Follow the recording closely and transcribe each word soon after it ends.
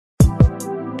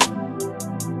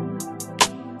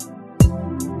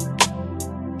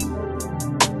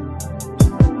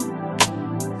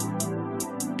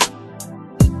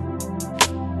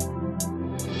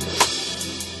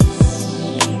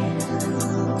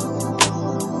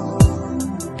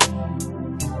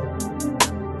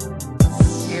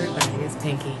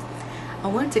I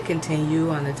want to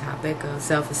continue on the topic of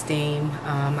self-esteem.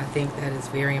 I think that it's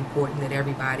very important that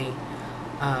everybody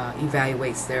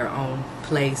evaluates their own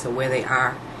place or where they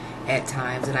are at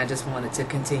times, and I just wanted to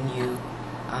continue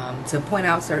to point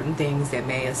out certain things that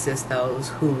may assist those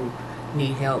who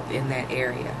need help in that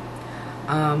area.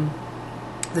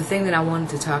 The thing that I wanted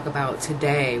to talk about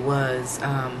today was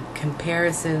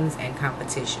comparisons and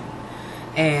competition.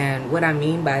 And what I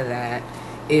mean by that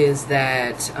is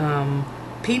that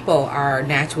people are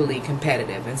naturally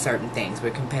competitive in certain things. We're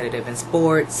competitive in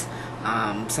sports.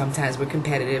 Sometimes we're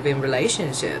competitive in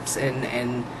relationships,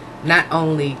 and not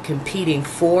only competing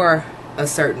for a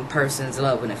certain person's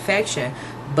love and affection,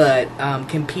 but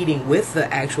competing with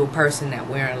the actual person that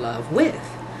we're in love with.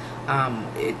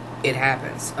 It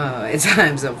happens at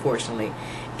times, unfortunately.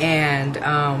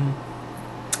 And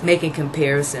making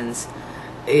comparisons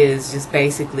is just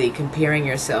basically comparing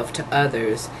yourself to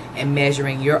others and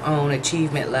measuring your own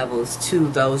achievement levels to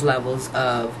those levels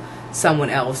of someone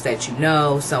else that you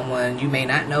know, someone you may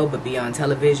not know but be on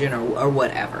television or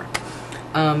whatever.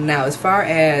 Now, as far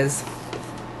as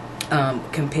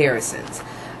comparisons,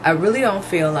 I really don't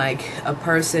feel like a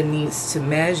person needs to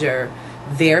measure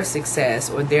their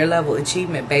success or their level of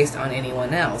achievement based on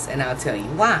anyone else, and I'll tell you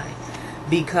why.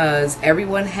 Because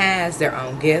everyone has their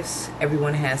own gifts,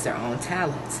 everyone has their own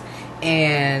talents,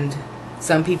 and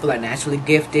some people are naturally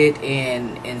gifted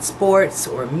in sports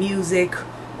or music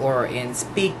or in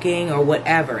speaking or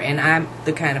whatever. And I'm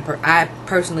the kind of I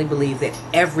personally believe that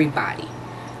everybody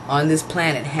on this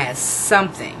planet has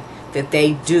something that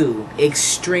they do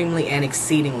extremely and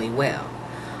exceedingly well.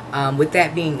 With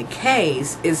that being the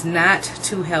case, it's not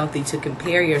too healthy to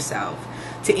compare yourself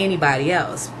to anybody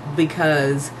else,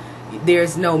 because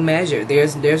there's no measure,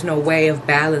 there's no way of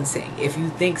balancing. If you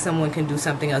think someone can do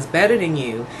something else better than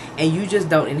you, and you just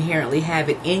don't inherently have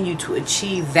it in you to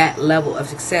achieve that level of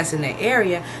success in that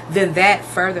area, then that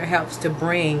further helps to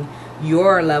bring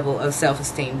your level of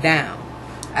self-esteem down.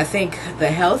 I think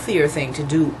the healthier thing to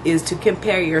do is to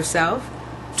compare yourself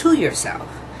to yourself.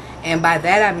 And by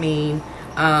that I mean,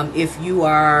 if you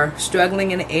are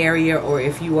struggling in an area, or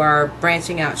if you are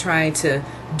branching out trying to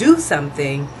do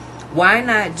something, why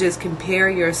not just compare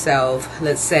yourself,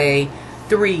 let's say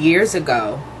 3 years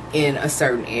ago in a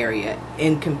certain area,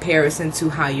 in comparison to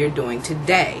how you're doing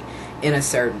today in a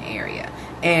certain area.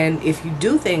 And if you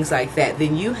do things like that,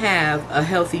 then you have a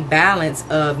healthy balance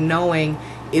of knowing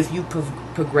if you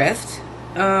progressed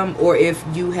or if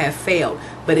you have failed.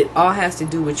 But it all has to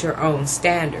do with your own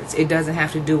standards. It doesn't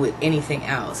have to do with anything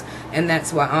else. And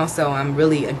that's why also I'm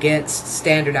really against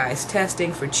standardized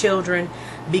testing for children,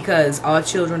 because all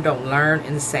children don't learn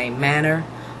in the same manner.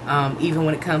 Even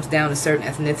when it comes down to certain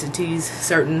ethnicities,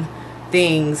 certain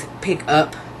things pick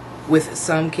up with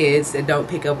some kids that don't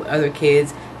pick up with other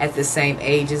kids at the same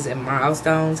ages and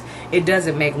milestones. It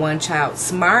doesn't make one child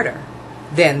smarter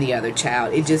than the other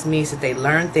child. It just means that they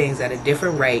learn things at a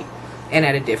different rate and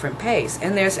at a different pace.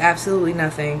 And there's absolutely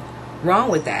nothing wrong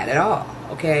with that at all,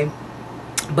 okay?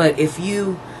 But if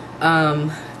you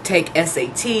take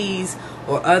SATs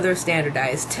or other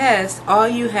standardized tests, all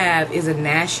you have is a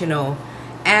national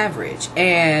average,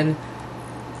 and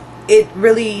it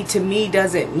really, to me,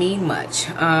 doesn't mean much.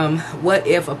 What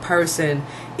if a person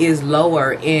is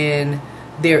lower in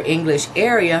their English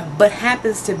area but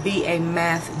happens to be a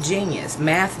math genius?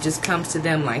 Math just comes to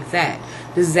them like that.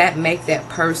 Does that make that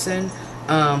person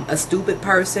a stupid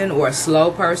person or a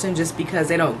slow person just because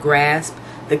they don't grasp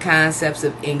the concepts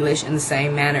of English in the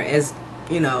same manner as,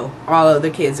 you know, all other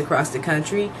kids across the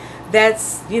country?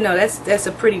 That's, you know, that's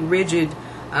a pretty rigid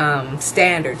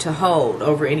standard to hold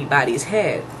over anybody's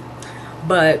head.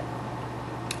 But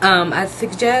I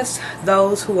suggest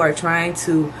those who are trying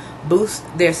to boost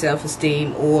their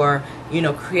self-esteem, or, you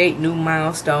know, create new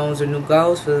milestones or new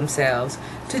goals for themselves,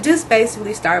 to just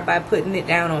basically start by putting it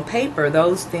down on paper,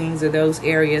 those things or those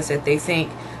areas that they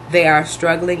think they are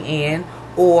struggling in,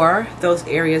 or those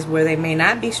areas where they may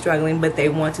not be struggling but they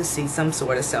want to see some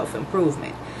sort of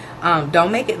self-improvement.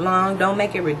 Don't make it long, don't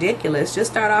make it ridiculous. Just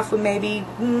start off with maybe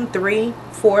 3,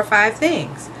 4, or 5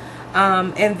 things.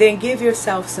 And then give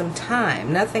yourself some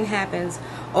time. Nothing happens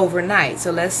overnight. So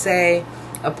let's say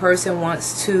a person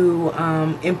wants to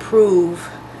improve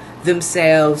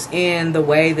themselves in the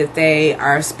way that they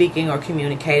are speaking or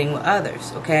communicating with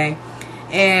others, okay?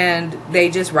 And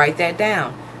they just write that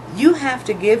down. You have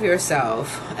to give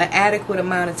yourself an adequate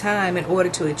amount of time in order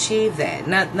to achieve that.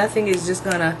 Nothing is just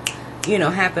gonna, you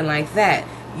know, happen like that.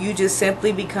 You just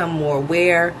simply become more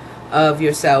aware of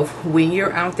yourself when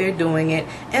you're out there doing it.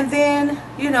 And then,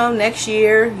 you know, next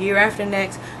year, year after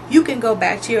next, you can go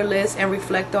back to your list and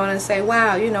reflect on it and say,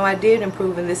 wow, you know, I did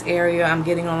improve in this area. I'm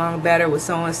getting along better with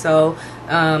so-and-so.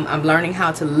 I'm learning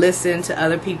how to listen to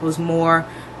other people's more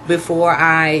before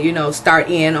I, you know, start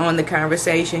in on the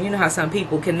conversation. You know how some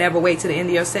people can never wait to the end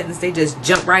of your sentence. They just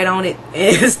jump right on it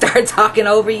and start talking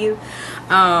over you.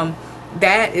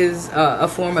 That is a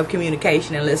form of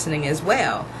communication and listening as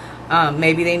well.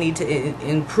 Maybe they need to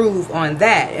improve on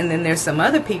that. And then there's some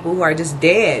other people who are just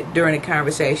dead during a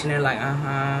conversation. They're like,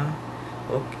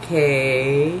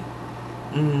 okay,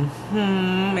 and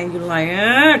you're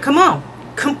like, come on,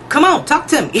 talk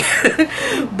to me.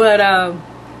 But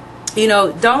you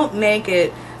know, don't make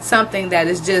it something that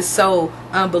is just so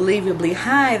unbelievably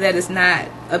high that it's not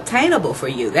obtainable for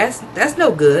you. That's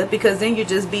no good, because then you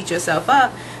just beat yourself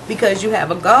up because you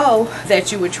have a goal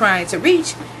that you were trying to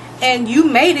reach and you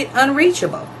made it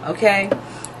unreachable. Okay,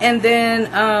 and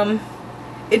then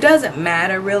it doesn't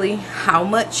matter really how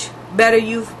much better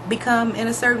you've become in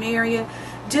a certain area.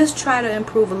 Just try to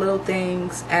improve a little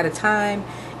things at a time,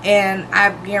 and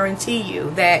I guarantee you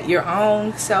that your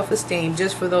own self-esteem,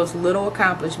 just for those little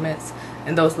accomplishments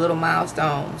and those little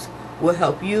milestones, will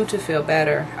help you to feel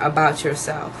better about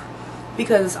yourself,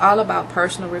 because it's all about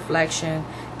personal reflection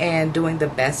and doing the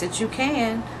best that you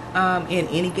can in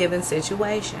any given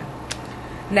situation.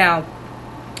 Now,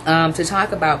 to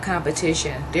talk about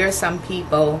competition, there are some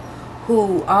people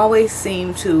who always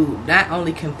seem to not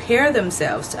only compare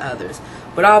themselves to others,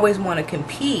 but always want to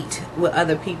compete with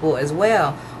other people as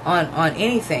well on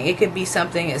anything. It could be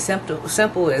something as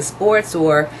simple as sports,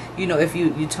 or, you know, if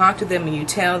you talk to them and you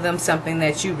tell them something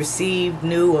that you received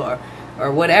new or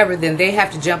whatever, then they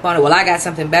have to jump on it. Well, I got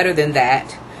something better than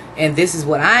that, and this is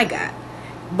what I got.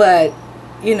 But,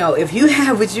 you know, if you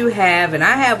have what you have and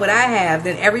I have what I have,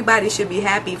 then everybody should be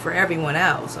happy for everyone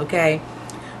else, okay?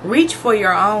 Reach for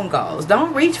your own goals.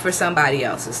 Don't reach for somebody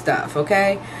else's stuff,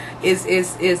 okay?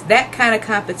 It's that kind of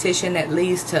competition that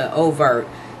leads to overt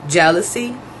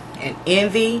jealousy and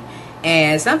envy,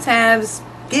 and sometimes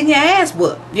getting your ass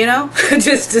whooped, you know?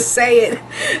 Just to say it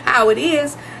how it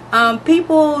is.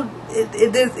 People,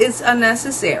 it's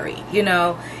unnecessary, you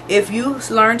know? If you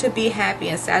learn to be happy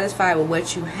and satisfied with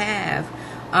what you have,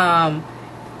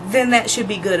 then that should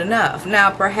be good enough. Now,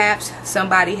 perhaps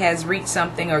somebody has reached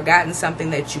something or gotten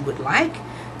something that you would like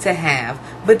to have,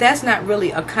 but that's not really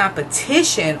a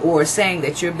competition or saying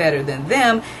that you're better than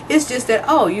them. It's just that,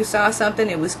 oh, you saw something,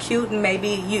 it was cute, and maybe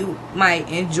you might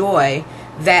enjoy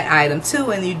that item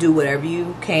too, and you do whatever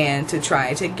you can to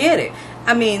try to get it.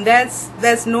 I mean,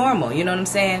 that's normal, you know what I'm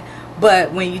saying?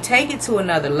 But when you take it to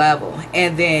another level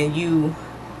and then you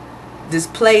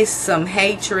displace some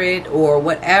hatred or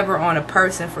whatever on a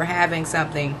person for having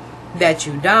something that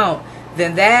you don't,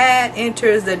 then that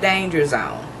enters the danger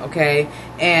zone, okay?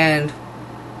 And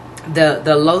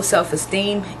the low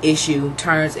self-esteem issue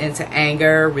turns into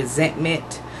anger,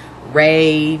 resentment,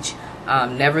 rage,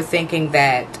 never thinking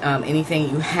that anything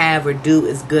you have or do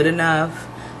is good enough,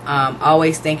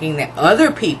 always thinking that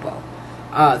other people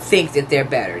think that they're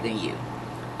better than you.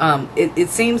 It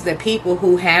seems that people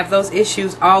who have those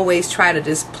issues always try to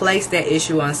displace that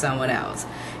issue on someone else.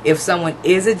 If someone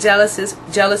is a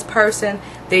jealous person,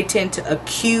 they tend to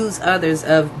accuse others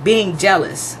of being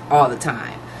jealous all the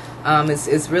time.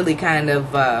 It's really kind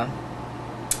of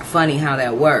funny how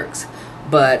that works.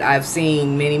 But I've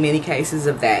seen many cases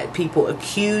of that. People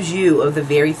accuse you of the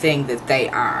very thing that they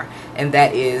are, and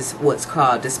that is what's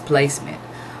called displacement.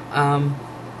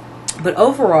 But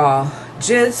overall,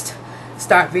 just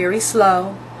start very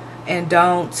slow, and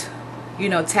don't, you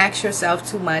know, tax yourself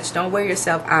too much. Don't wear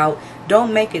yourself out.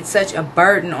 Don't make it such a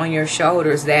burden on your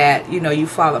shoulders that, you know, you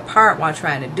fall apart while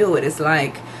trying to do it. It's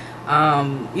like,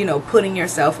 you know, putting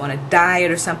yourself on a diet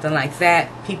or something like that.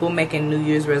 People making New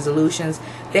Year's resolutions,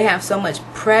 they have so much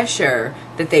pressure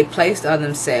that they placed on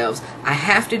themselves. I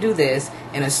have to do this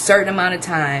in a certain amount of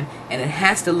time, and it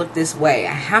has to look this way.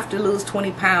 I have to lose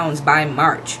 20 pounds by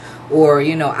March, or,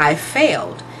 you know, I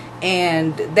failed.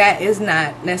 And that is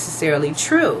not necessarily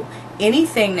true.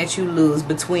 Anything that you lose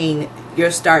between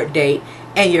your start date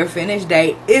and your finish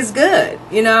date is good.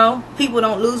 You know, people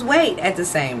don't lose weight at the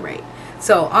same rate.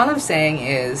 So all I'm saying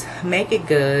is make it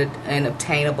good and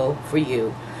obtainable for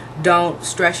you. Don't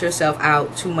stress yourself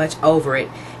out too much over it.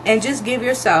 And just give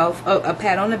yourself a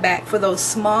pat on the back for those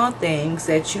small things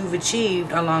that you've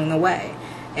achieved along the way.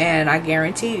 And I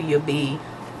guarantee you'll be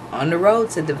on the road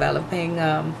to developing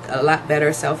a lot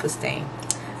better self-esteem.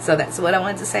 So that's what I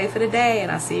wanted to say for today,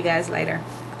 and I'll see you guys later.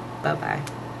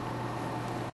 Bye-bye.